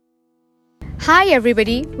Hi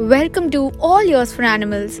everybody, welcome to All Yours for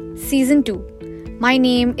Animals Season 2. My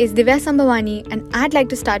name is Divya Sambhavani and I'd like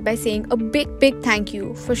to start by saying a big thank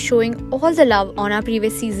you for showing all the love on our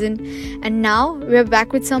previous season, and now we're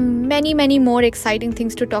back with some many more exciting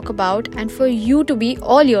things to talk about and for you to be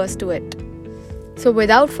all yours to it. So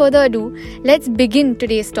without further ado, let's begin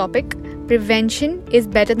today's topic. Prevention is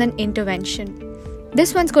better than intervention.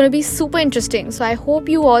 This one's going to be super interesting, so I hope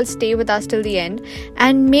you all stay with us till the end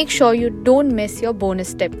and make sure you don't miss your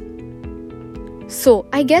bonus tip. So,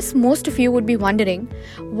 I guess most of you would be wondering,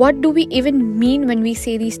 what do we even mean when we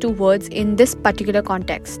say these two words in this particular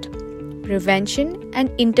context? Prevention and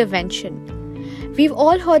intervention. We've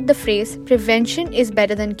all heard the phrase, prevention is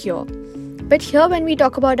better than cure. But here when we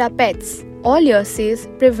talk about our pets, All Yours says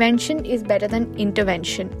prevention is better than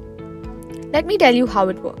intervention. Let me tell you how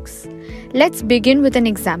it works. Let's begin with an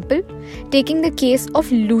example, taking the case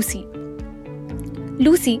of Lucy.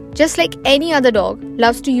 Lucy, just like any other dog,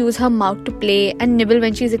 loves to use her mouth to play and nibble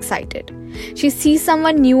when she's excited. She sees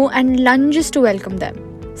someone new and lunges to welcome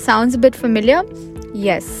them. Sounds a bit familiar?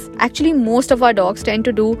 Yes, actually most of our dogs tend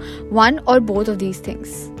to do one or both of these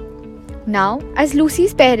things. Now, as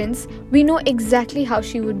Lucy's parents, we know exactly how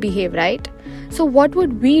she would behave, right? So what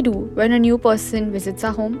would we do when a new person visits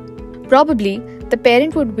our home? Probably, the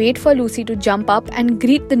parent would wait for Lucy to jump up and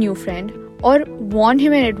greet the new friend or warn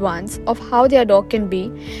him in advance of how their dog can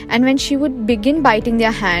be, and when she would begin biting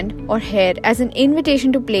their hand or hair as an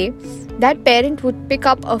invitation to play, that parent would pick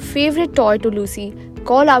up a favorite toy to Lucy,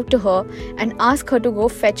 call out to her and ask her to go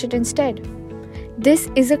fetch it instead.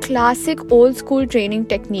 This is a classic old school training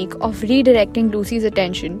technique of redirecting Lucy's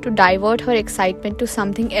attention to divert her excitement to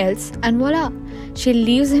something else, and voila, she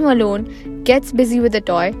leaves him alone, gets busy with the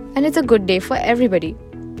toy, and it's a good day for everybody.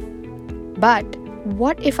 But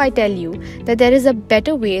what if I tell you that there is a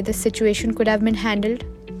better way this situation could have been handled?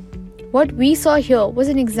 What we saw here was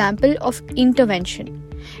an example of intervention,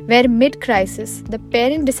 where mid-crisis, the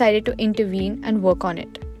parent decided to intervene and work on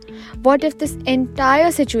it. What if this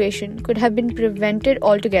entire situation could have been prevented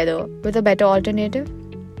altogether with a better alternative?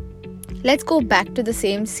 Let's go back to the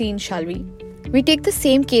same scene, shall we? We take the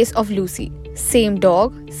same case of Lucy. Same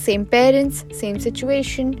dog, same parents, same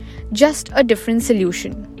situation, just a different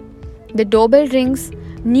solution. The doorbell rings,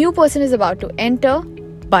 new person is about to enter,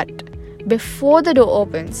 but before the door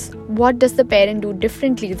opens, what does the parent do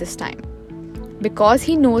differently this time? Because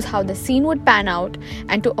he knows how the scene would pan out,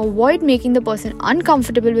 and to avoid making the person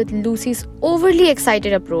uncomfortable with Lucy's overly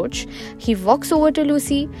excited approach, he walks over to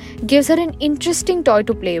Lucy, gives her an interesting toy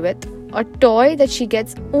to play with, a toy that she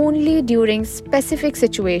gets only during specific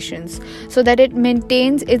situations so that it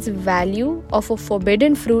maintains its value of a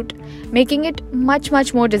forbidden fruit, making it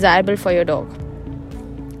much more desirable for your dog.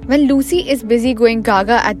 When Lucy is busy going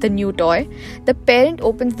gaga at the new toy, the parent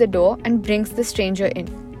opens the door and brings the stranger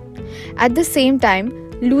in. At the same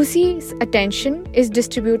time, Lucy's attention is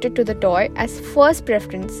distributed to the toy as first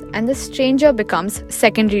preference and the stranger becomes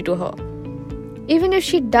secondary to her. Even if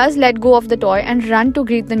she does let go of the toy and run to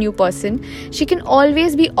greet the new person, she can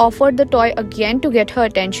always be offered the toy again to get her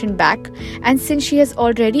attention back, and since she has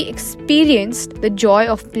already experienced the joy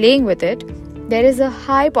of playing with it, there is a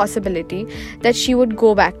high possibility that she would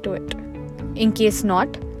go back to it. In case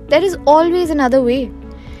not, there is always another way.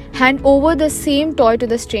 Hand over the same toy to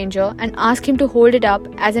the stranger and ask him to hold it up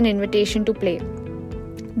as an invitation to play.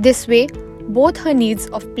 This way, both her needs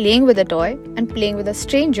of playing with a toy and playing with a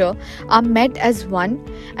stranger are met as one,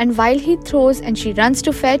 and while he throws and she runs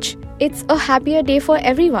to fetch, it's a happier day for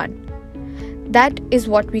everyone. That is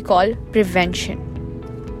what we call prevention.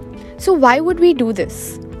 So why would we do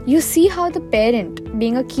this? You see how the parent,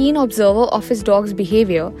 being a keen observer of his dog's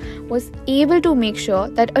behavior, was able to make sure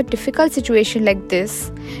that a difficult situation like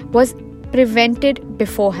this was prevented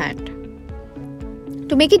beforehand.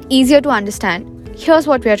 To make it easier to understand, here's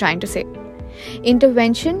what we are trying to say.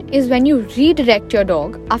 Intervention is when you redirect your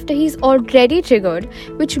dog after he's already triggered,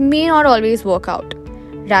 which may not always work out.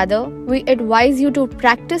 Rather, we advise you to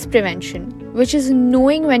practice prevention, which is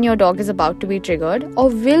knowing when your dog is about to be triggered or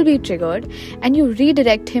will be triggered, and you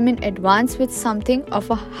redirect him in advance with something of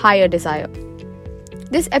a higher desire.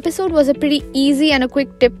 This episode was a pretty easy and a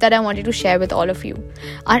quick tip that I wanted to share with all of you.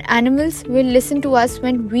 Our animals will listen to us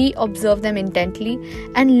when we observe them intently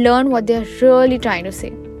and learn what they are really trying to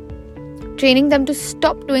say. Training them to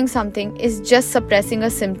stop doing something is just suppressing a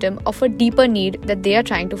symptom of a deeper need that they are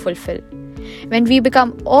trying to fulfill. When we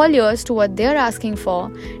become all ears to what they are asking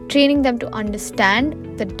for, training them to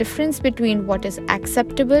understand the difference between what is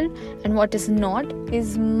acceptable and what is not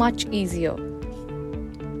is much easier.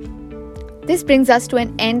 This brings us to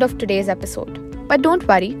an end of today's episode. But don't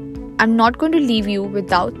worry, I'm not going to leave you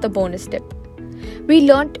without the bonus tip. We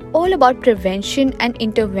learned all about prevention and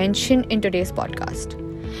intervention in today's podcast.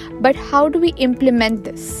 But how do we implement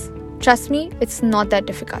this? Trust me, it's not that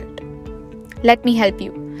difficult. Let me help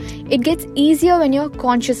you. It gets easier when you're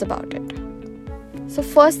conscious about it. So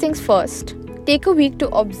first things first, take a week to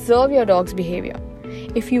observe your dog's behavior.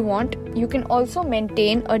 If you want, you can also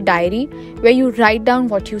maintain a diary where you write down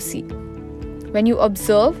what you see. When you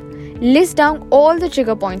observe, list down all the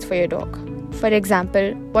trigger points for your dog. For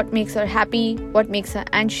example, what makes her happy, what makes her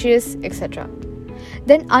anxious, etc.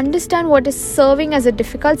 Then understand what is serving as a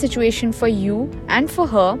difficult situation for you and for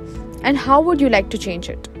her, and how would you like to change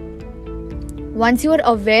it. Once you are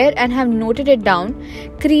aware and have noted it down,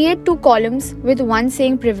 create 2 columns with one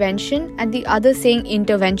saying prevention and the other saying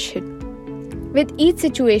intervention. With each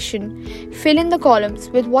situation, fill in the columns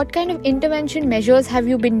with what kind of intervention measures have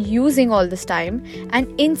you been using all this time,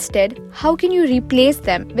 and instead, how can you replace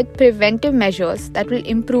them with preventive measures that will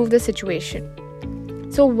improve the situation.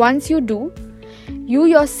 So once you do, you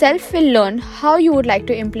yourself will learn how you would like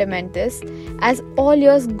to implement this as all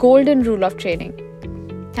year's golden rule of training.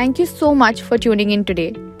 Thank you so much for tuning in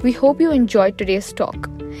today. We hope you enjoyed today's talk.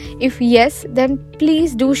 If yes, then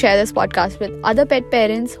please do share this podcast with other pet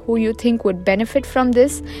parents who you think would benefit from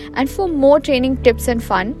this. And for more training tips and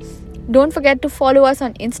fun, don't forget to follow us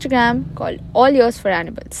on Instagram called All Yours for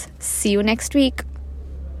Animals. See you next week.